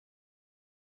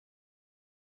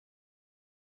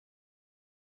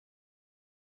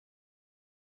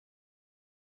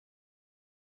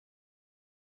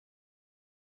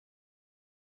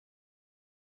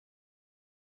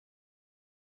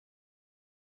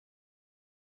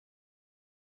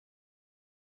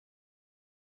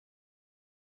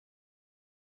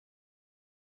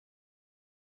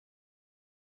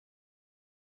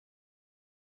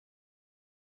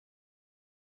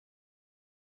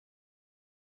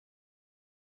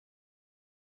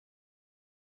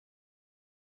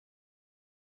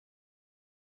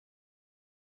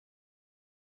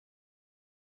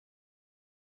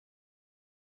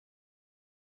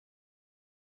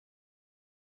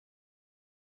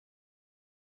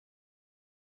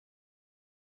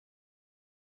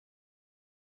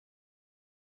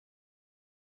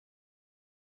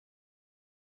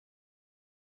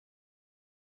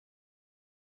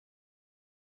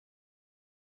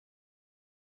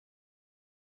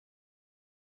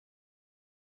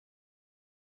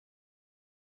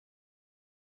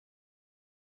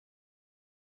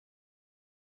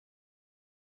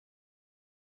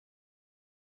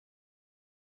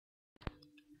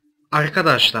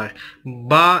Arkadaşlar,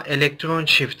 bağ elektron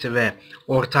çifti ve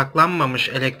ortaklanmamış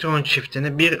elektron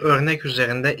çiftini bir örnek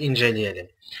üzerinde inceleyelim.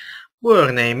 Bu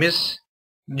örneğimiz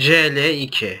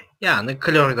Cl2 yani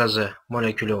klor gazı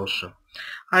molekülü olsun.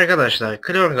 Arkadaşlar,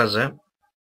 klor gazı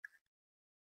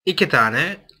 2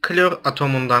 tane klor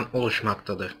atomundan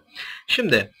oluşmaktadır.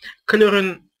 Şimdi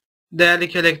klorun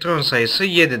değerlik elektron sayısı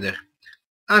 7'dir.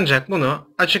 Ancak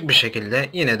bunu açık bir şekilde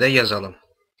yine de yazalım.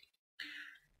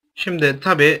 Şimdi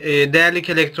tabi değerlik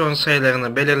elektron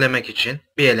sayılarını belirlemek için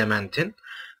bir elementin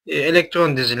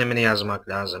elektron dizilimini yazmak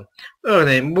lazım.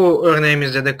 Örneğin bu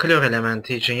örneğimizde de klor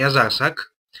elementi için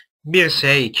yazarsak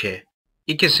 1S2,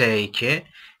 2S2,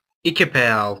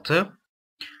 2P6,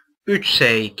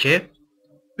 3S2,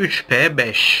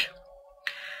 3P5.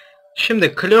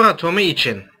 Şimdi klor atomu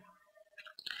için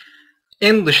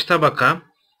en dış tabaka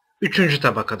 3.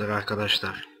 tabakadır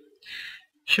arkadaşlar.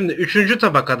 Şimdi 3.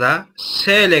 tabakada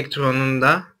S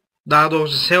elektronunda, daha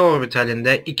doğrusu S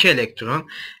orbitalinde 2 elektron,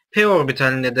 P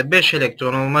orbitalinde de 5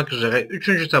 elektron olmak üzere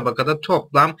 3. tabakada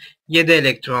toplam 7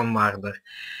 elektron vardır.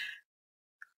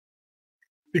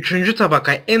 3.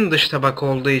 tabaka en dış tabaka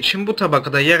olduğu için bu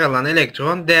tabakada yer alan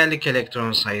elektron değerlik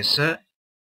elektron sayısı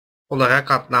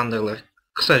olarak adlandırılır.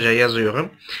 Kısaca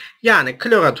yazıyorum. Yani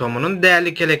klor atomunun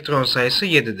değerlik elektron sayısı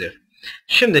 7'dir.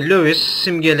 Şimdi Lewis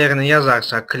simgelerini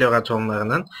yazarsak klor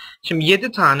atomlarının. Şimdi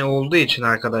 7 tane olduğu için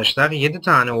arkadaşlar, 7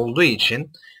 tane olduğu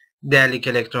için değerlik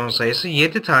elektron sayısı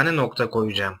 7 tane nokta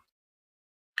koyacağım.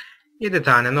 7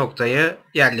 tane noktayı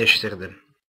yerleştirdim.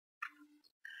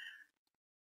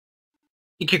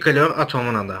 2 klor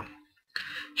atomuna da.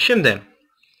 Şimdi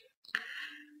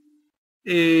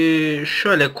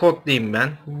şöyle kodlayayım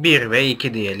ben. 1 ve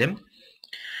 2 diyelim.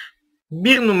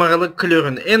 1 numaralı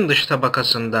klorun en dış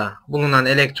tabakasında bulunan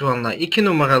elektronla 2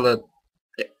 numaralı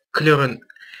klorun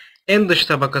en dış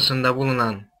tabakasında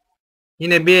bulunan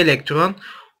yine bir elektron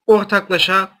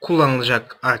ortaklaşa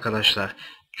kullanılacak arkadaşlar.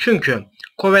 Çünkü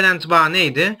kovalent bağ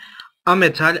neydi?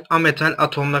 Ametal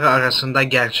atomları arasında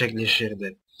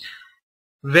gerçekleşirdi.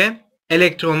 Ve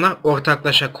elektronlar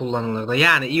ortaklaşa kullanılırdı.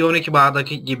 Yani iyonik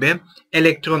bağdaki gibi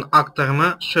elektron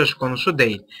aktarımı söz konusu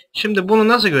değil. Şimdi bunu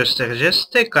nasıl göstereceğiz?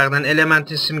 Tekrardan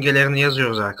elementin simgelerini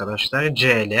yazıyoruz arkadaşlar.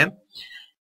 Cl.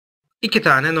 2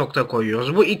 tane nokta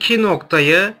koyuyoruz. Bu 2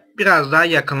 noktayı biraz daha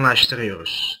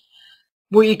yakınlaştırıyoruz.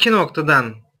 Bu 2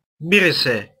 noktadan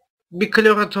birisi bir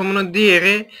klor atomunu,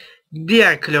 diğeri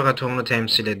diğer klor atomunu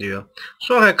temsil ediyor.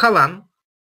 Sonra kalan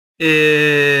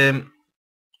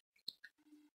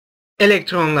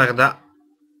elektronları da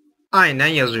aynen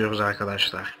yazıyoruz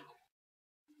arkadaşlar.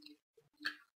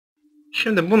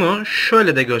 Şimdi bunu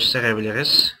şöyle de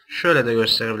gösterebiliriz. Şöyle de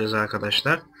gösterebiliriz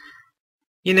arkadaşlar.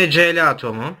 Yine Cl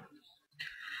atomu.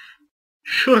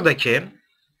 Şuradaki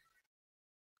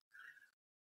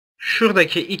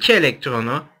 2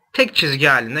 elektronu tek çizgi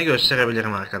halinde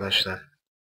gösterebilirim arkadaşlar.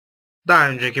 Daha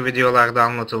önceki videolarda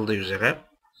anlatıldığı üzere.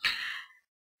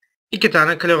 2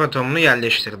 tane klor atomunu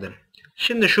yerleştirdim.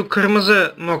 Şimdi şu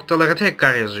kırmızı noktaları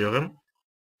tekrar yazıyorum.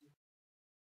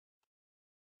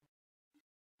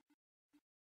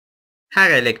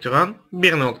 Her elektron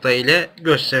bir nokta ile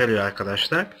gösteriliyor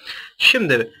arkadaşlar.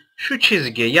 Şimdi şu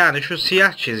çizgi, yani şu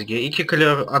siyah çizgi, 2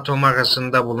 klor atom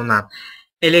arasında bulunan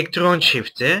elektron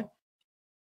çifti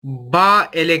bağ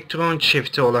elektron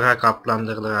çifti olarak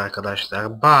adlandırılır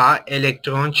arkadaşlar. Bağ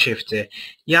elektron çifti.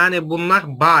 Yani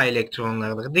bunlar bağ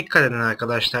elektronlarıdır. Dikkat edin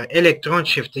arkadaşlar. Elektron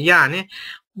çifti, yani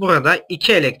burada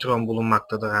 2 elektron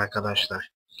bulunmaktadır arkadaşlar.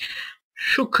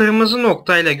 Şu kırmızı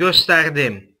noktayla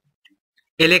gösterdiğim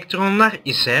elektronlar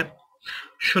ise,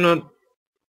 şunu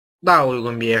daha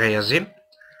uygun bir yere yazayım.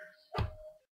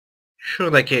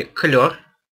 Şuradaki klor,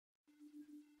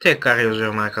 tekrar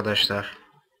yazıyorum arkadaşlar.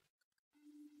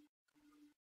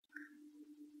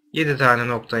 7 tane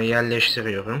noktayı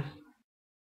yerleştiriyorum.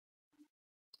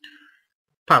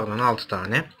 Pardon, 6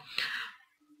 tane.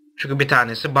 Çünkü bir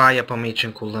tanesi bağ yapımı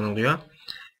için kullanılıyor.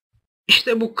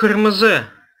 İşte bu kırmızı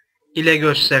ile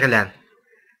gösterilen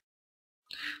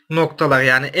noktalar,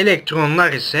 yani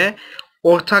elektronlar ise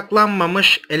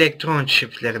ortaklanmamış elektron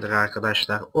çiftleridir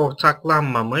arkadaşlar.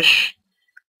 Ortaklanmamış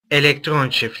elektron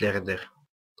çiftleridir.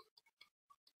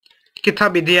 Ki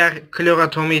tabi diğer klor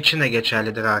atomu için de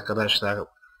geçerlidir arkadaşlar.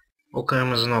 O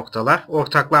kırmızı noktalar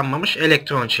ortaklanmamış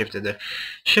elektron çiftidir.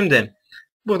 Şimdi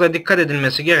burada dikkat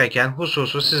edilmesi gereken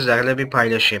hususu sizlerle bir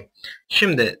paylaşayım.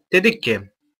 Şimdi dedik ki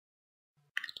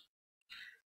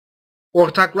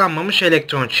ortaklanmamış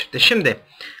elektron çifti. Şimdi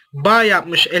bağ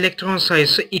yapmış elektron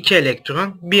sayısı 2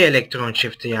 elektron, 1 elektron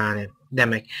çifti yani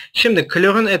demek. Şimdi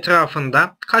klorun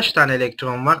etrafında kaç tane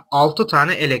elektron var? 6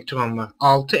 tane elektron var.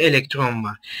 6 elektron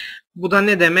var. Bu da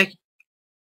ne demek?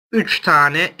 3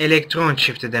 tane elektron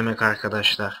çifti demek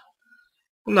arkadaşlar.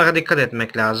 Bunlara dikkat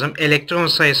etmek lazım. Elektron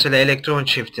sayısıyla elektron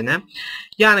çiftine.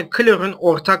 Yani klorun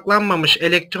ortaklanmamış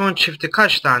elektron çifti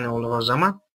kaç tane olur o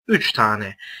zaman? 3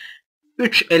 tane.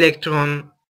 3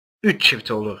 elektron 3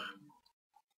 çifti olur.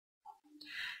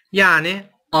 Yani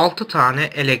 6 tane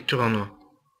elektronu.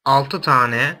 6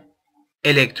 tane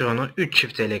elektronu 3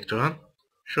 çift elektron.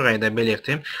 Şurayı da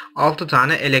belirteyim. 6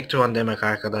 tane elektron demek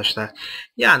arkadaşlar.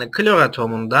 Yani klor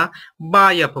atomunda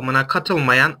bağ yapımına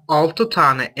katılmayan 6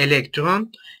 tane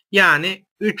elektron, yani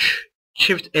 3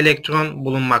 çift elektron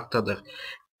bulunmaktadır.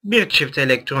 Bir çift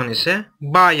elektron ise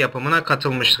bağ yapımına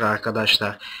katılmıştır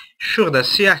arkadaşlar. Şurada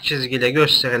siyah çizgiyle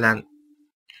gösterilen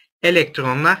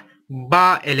elektronlar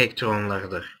bağ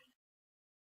elektronlarıdır.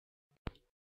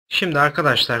 Şimdi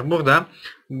arkadaşlar burada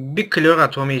bir klor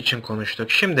atomu için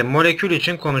konuştuk. Şimdi molekül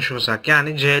için konuşursak, yani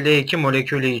Cl2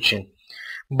 molekülü için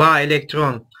bağ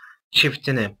elektron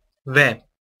çiftini ve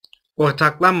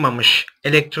ortaklanmamış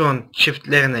elektron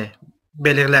çiftlerini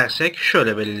belirlersek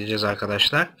şöyle belirleyeceğiz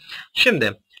arkadaşlar.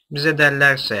 Şimdi bize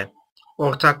derlerse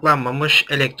ortaklanmamış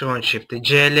elektron çifti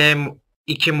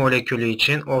Cl2 molekülü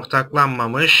için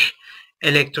ortaklanmamış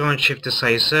elektron çifti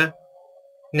sayısı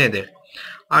nedir?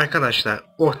 Arkadaşlar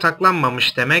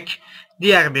ortaklanmamış demek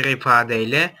diğer bir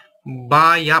ifadeyle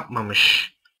bağ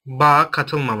yapmamış, bağa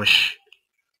katılmamış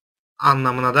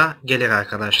anlamına da gelir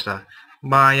arkadaşlar.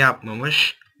 Bağ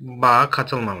yapmamış, bağa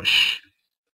katılmamış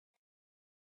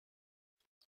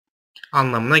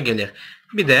anlamına gelir.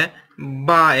 Bir de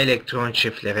bağ elektron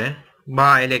çiftleri,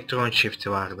 bağ elektron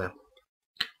çifti vardı.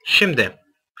 Şimdi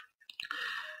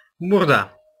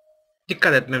burada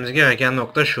dikkat etmemiz gereken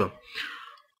nokta şu.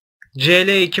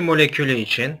 Cl2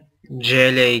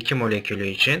 molekülü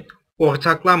için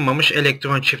ortaklanmamış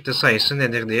elektron çifti sayısı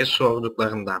nedir diye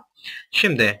sorduklarında.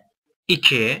 Şimdi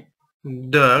 2,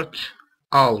 4,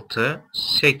 6,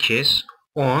 8,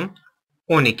 10,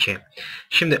 12.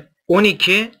 Şimdi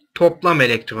 12 toplam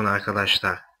elektron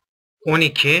arkadaşlar.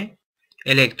 12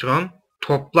 elektron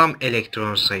toplam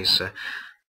elektron sayısı.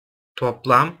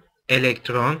 Toplam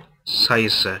elektron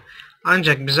sayısı.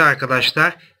 Ancak bize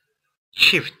arkadaşlar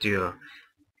çift diyor.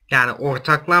 Yani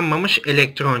ortaklanmamış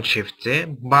elektron çifti,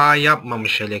 bağ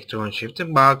yapmamış elektron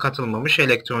çifti, bağa katılmamış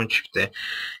elektron çifti.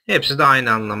 Hepsi de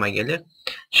aynı anlama gelir.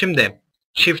 Şimdi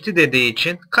çifti dediği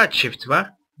için kaç çift var?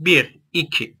 1,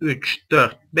 2, 3,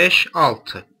 4, 5,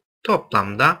 6.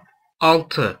 Toplamda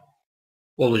 6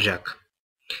 olacak.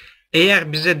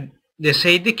 Eğer bize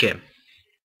deseydi ki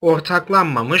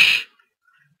ortaklanmamış,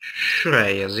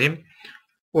 şuraya yazayım,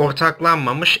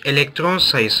 ortaklanmamış elektron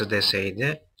sayısı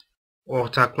deseydi,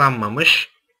 ortaklanmamış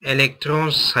elektron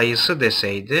sayısı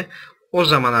deseydi, o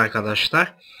zaman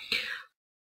arkadaşlar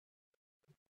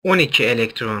 12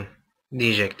 elektron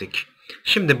diyecektik.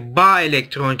 Şimdi bağ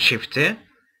elektron çifti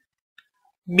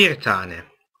bir tane.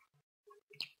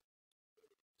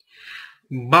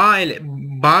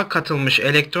 Bağ katılmış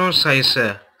elektron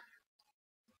sayısı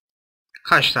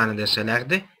kaç tane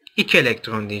deselerdi? 2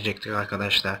 elektron diyecektik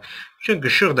arkadaşlar. Çünkü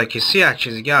şuradaki siyah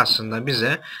çizgi aslında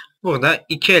bize burada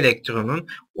 2 elektronun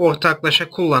ortaklaşa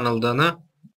kullanıldığını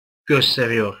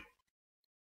gösteriyor.